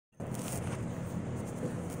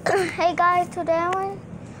Hey guys,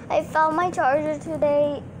 I found my charger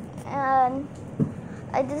today, and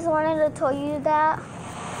I just wanted to tell you that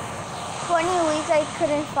 20 weeks I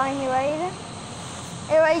couldn't find it, right?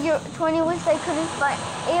 Right, 20 weeks I couldn't find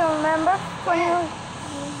it. You remember? 20 weeks.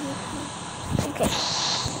 Okay.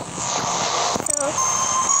 So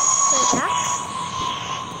that.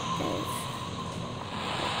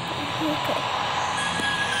 Okay.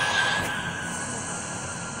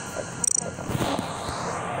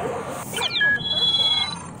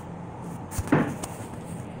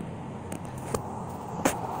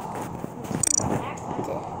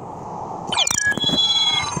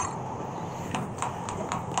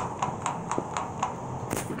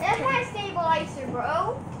 That's my stabilizer,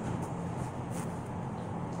 bro.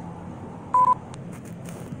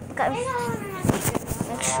 Guys,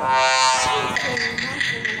 make sure.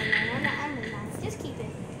 Just keep it.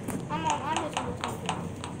 I'm just gonna keep it.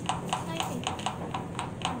 No, you can keep it.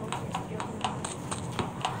 I'm just joking.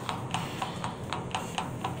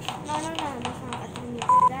 No, that's not. I can use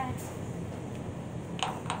that.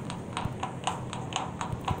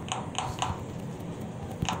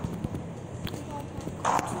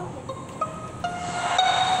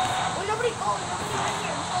 Well, nobody goes. Nobody right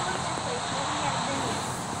here. Let's go look at this place. Nobody has been here.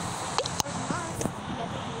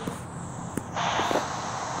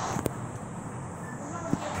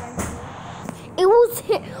 It was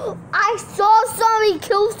hit. I saw somebody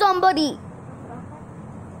kill somebody.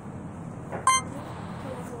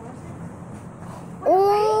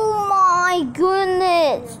 Oh my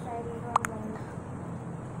goodness.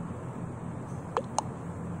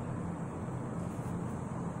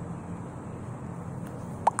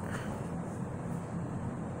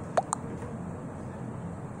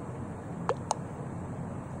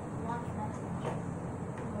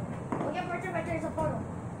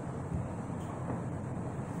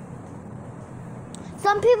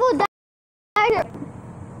 Some people died.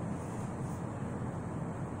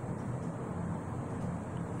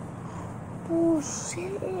 Oh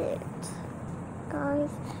shit, guys!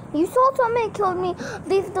 You saw somebody killed me.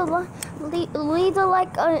 Leave the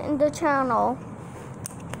like in the channel.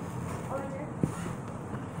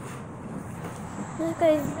 This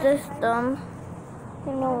guy's just dumb.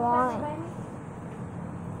 You know why?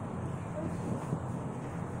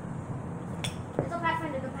 There's a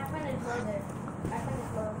Pathfinder. The Pathfinder is low there. Pathfinder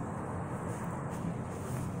is low.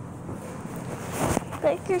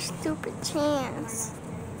 Take your stupid chance.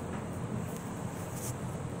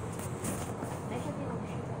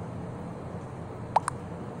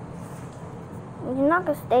 You're not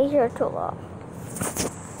gonna stay here too long.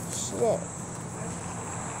 Shit.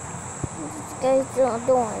 These guys don't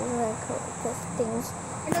do like just things.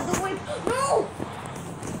 Another way. No!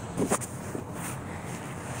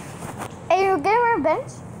 Hey, you're getting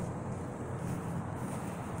revenge?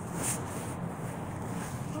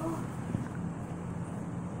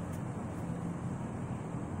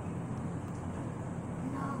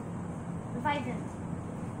 No. Revive him.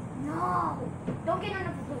 No! Don't get on the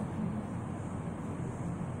balloon.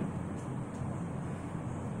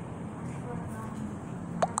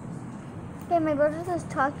 Okay, my brother's just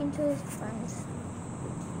talking to his friends.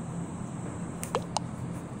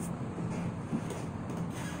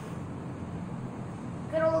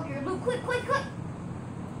 Get all over your loot. Quick, quick, quick!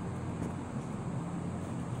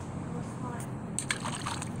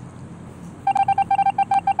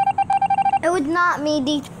 It was not me,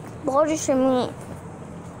 these borders are me.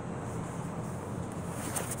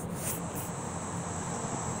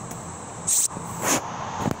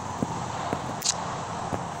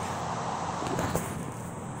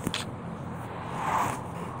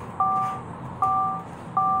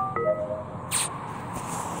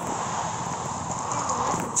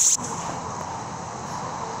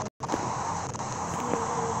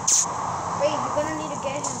 Wait, you're gonna need to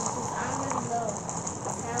get him because I'm really low. I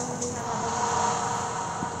don't really have a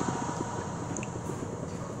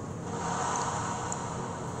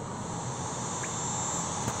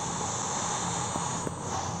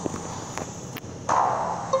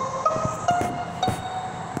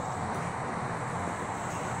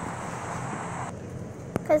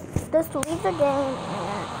Because this leaves the game and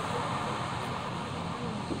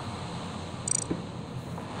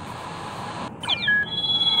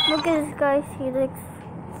look at this guy, he's like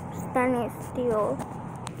standing still.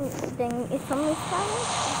 Then is somebody standing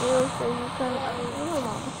still so you can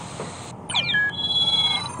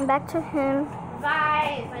back to him.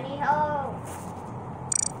 revive. I need help.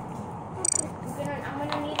 I'm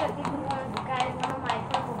gonna need to give you one of my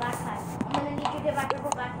purple backpacks. I'm gonna need you to get my purple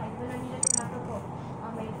backpack. I'm gonna need to get my purple.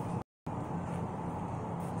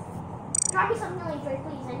 Drop me some healing, please.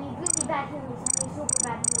 I need really bad healing. Something super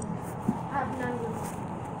bad healing.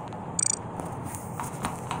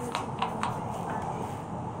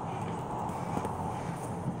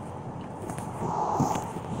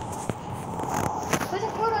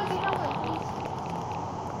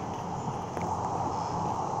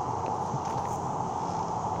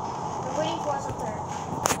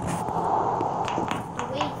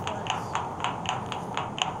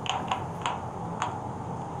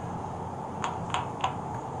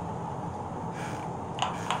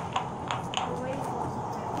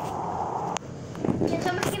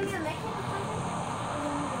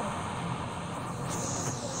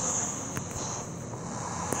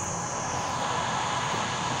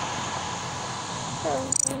 So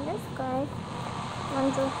when this guy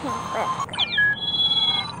runs with him back.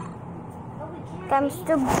 I'm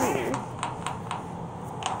still blue.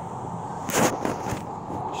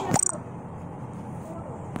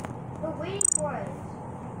 We're waiting for it.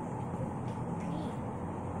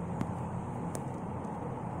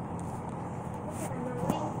 We're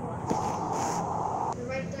waiting for it. They're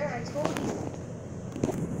right there, I told you.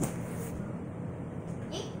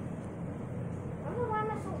 Yeet. I don't know why am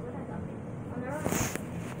I so good at that. Oh, never mind.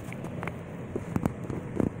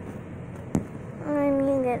 I'm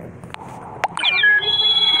gonna get it.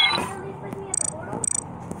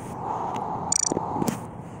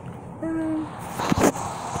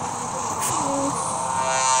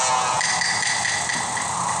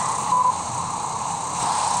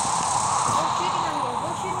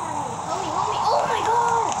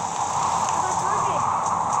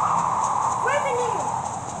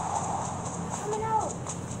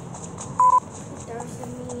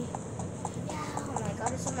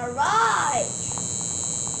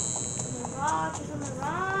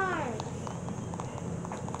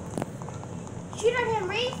 Shoot at him,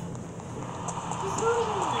 Reese! He's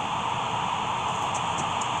looting me!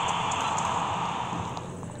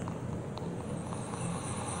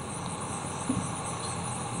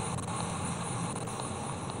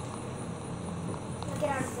 Get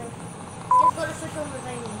out of there. Just go to switch over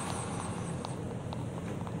by me.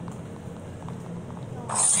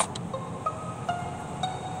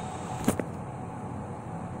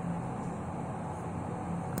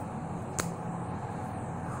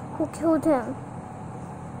 Who killed him?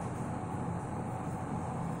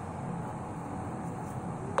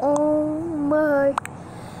 Oh my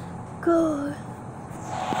God.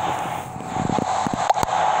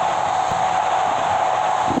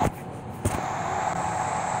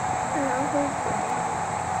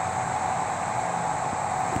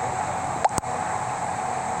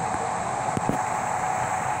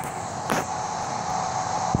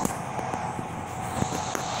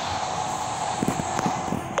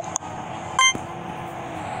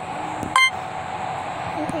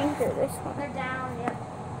 This one. They're down, yep.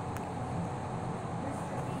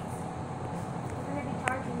 They're gonna be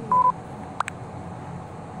charging you.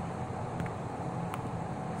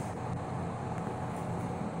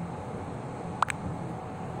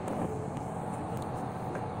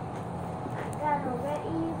 I got a red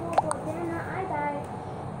evil, but then I died.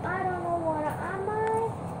 I don't know what am I.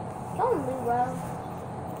 Don't do well.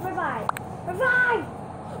 Revive! Revive!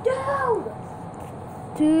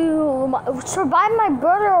 Dude, survive my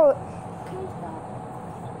brother.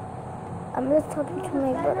 I'm just talking to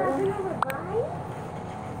my brother.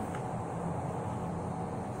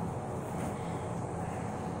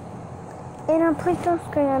 And please don't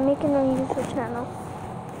screen. I'm making a YouTube channel.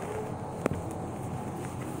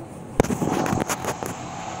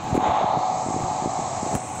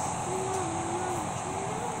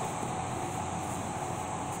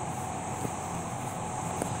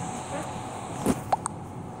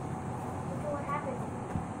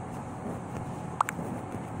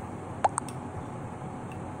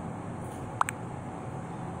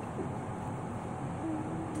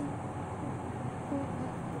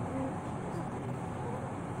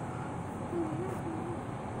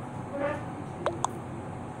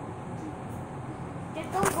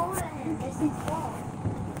 Don't go to him. This is wrong.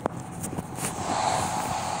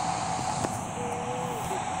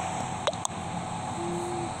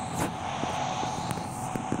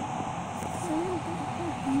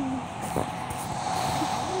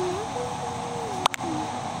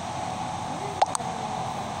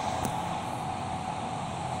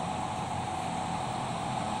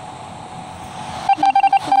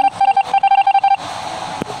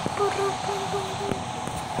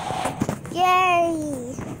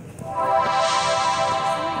 Yay!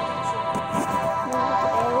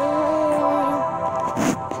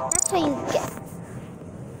 That's what you get.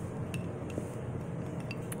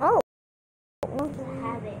 Oh.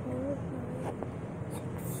 Have it.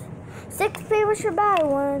 6 people survived.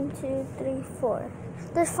 1, 2, 3, 4.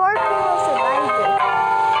 There's 4 people survived it.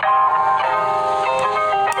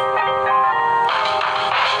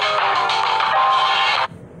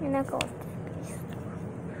 And that goes.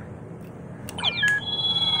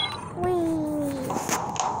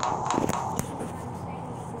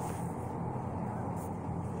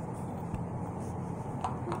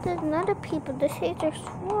 There's another people. They say there's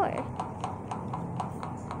 4.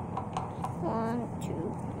 1, 2,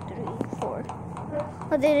 3, 4.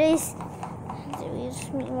 Oh, there is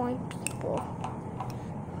more people.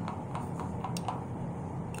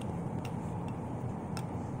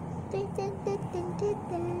 Da, da, da, da, da,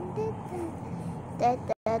 da, da. Da,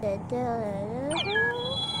 da, da, da, da.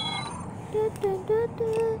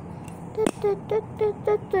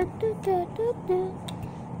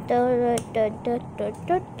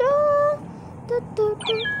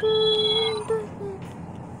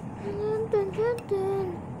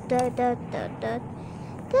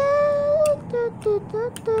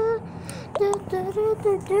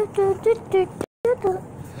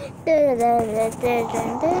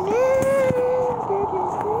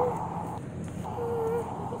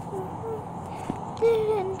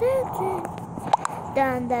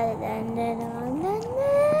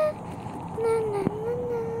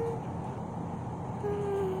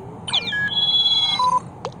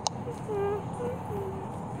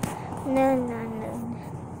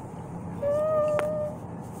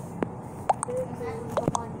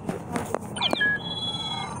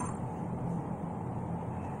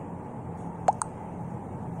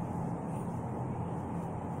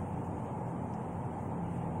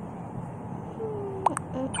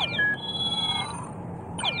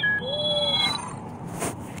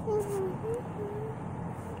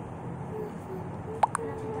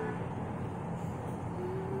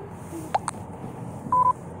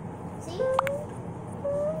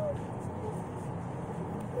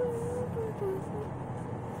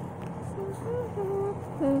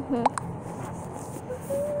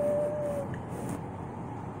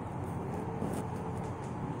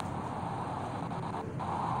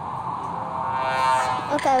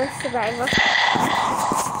 Okay, survivor.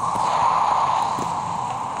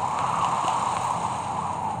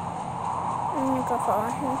 I'm gonna go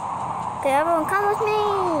follow him. Okay, everyone come with me.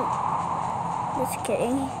 Just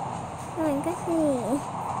kidding. Come on, with me.